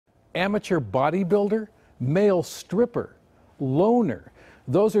amateur bodybuilder, male stripper, loner.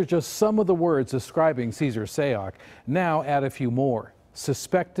 Those are just some of the words describing Cesar Sayoc. Now add a few more.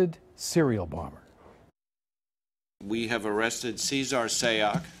 Suspected serial bomber. We have arrested Cesar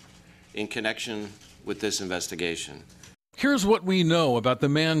Sayoc in connection with this investigation. Here's what we know about the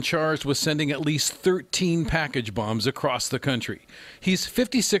man charged with sending at least 13 package bombs across the country. He's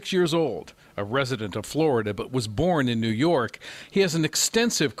 56 years old, a resident of Florida, but was born in New York. He has an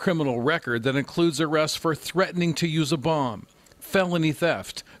extensive criminal record that includes arrests for threatening to use a bomb, felony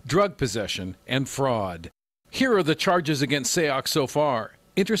theft, drug possession, and fraud. Here are the charges against Sayoc so far: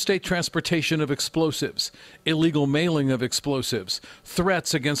 interstate transportation of explosives, illegal mailing of explosives,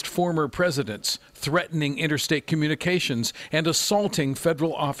 threats against former presidents, threatening interstate communications, and assaulting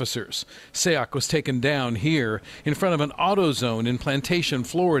federal officers. Sayoc was taken down here in front of an AutoZone in Plantation,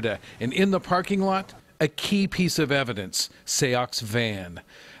 Florida, and in the parking lot, a key piece of evidence: Sayoc's van.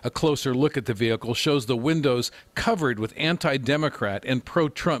 A closer look at the vehicle shows the windows covered with anti-Democrat and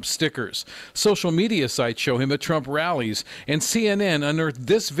pro-Trump stickers. Social media sites show him at Trump rallies, and CNN unearthed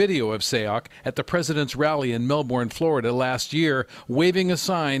this video of Sayoc at the president's rally in Melbourne, Florida last year, waving a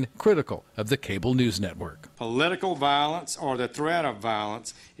sign critical of the cable news network. Political violence or the threat of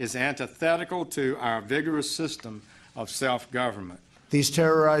violence is antithetical to our vigorous system of self-government. These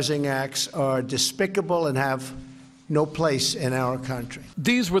terrorizing acts are despicable and have no place in our country.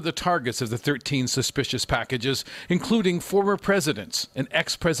 These were the targets of the 13 suspicious packages, including former presidents, an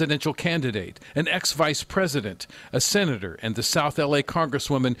ex-presidential candidate, an ex-vice president, a senator, and the South LA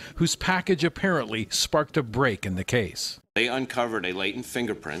congresswoman whose package apparently sparked a break in the case. They uncovered a latent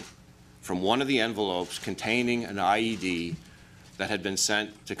fingerprint from one of the envelopes containing an IED that had been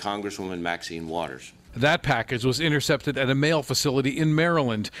sent to Congresswoman Maxine Waters. That package was intercepted at a mail facility in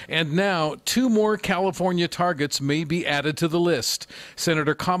Maryland, and now 2 more California targets may be added to the list.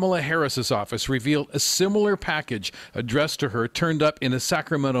 Senator Kamala Harris's office revealed a similar package addressed to her turned up in a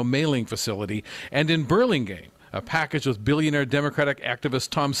Sacramento mailing facility, and in Burlingame, a package with billionaire Democratic activist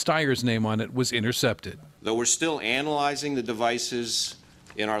Tom Steyer's name on it was intercepted. Though we're still analyzing the devices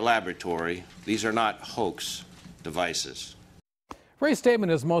in our laboratory, these are not hoax devices. Ray's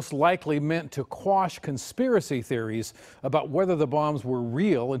statement is most likely meant to quash conspiracy theories about whether the bombs were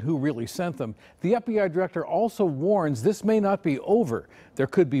real and who really sent them. The FBI director also warns this may not be over. There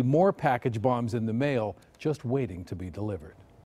could be more package bombs in the mail just waiting to be delivered.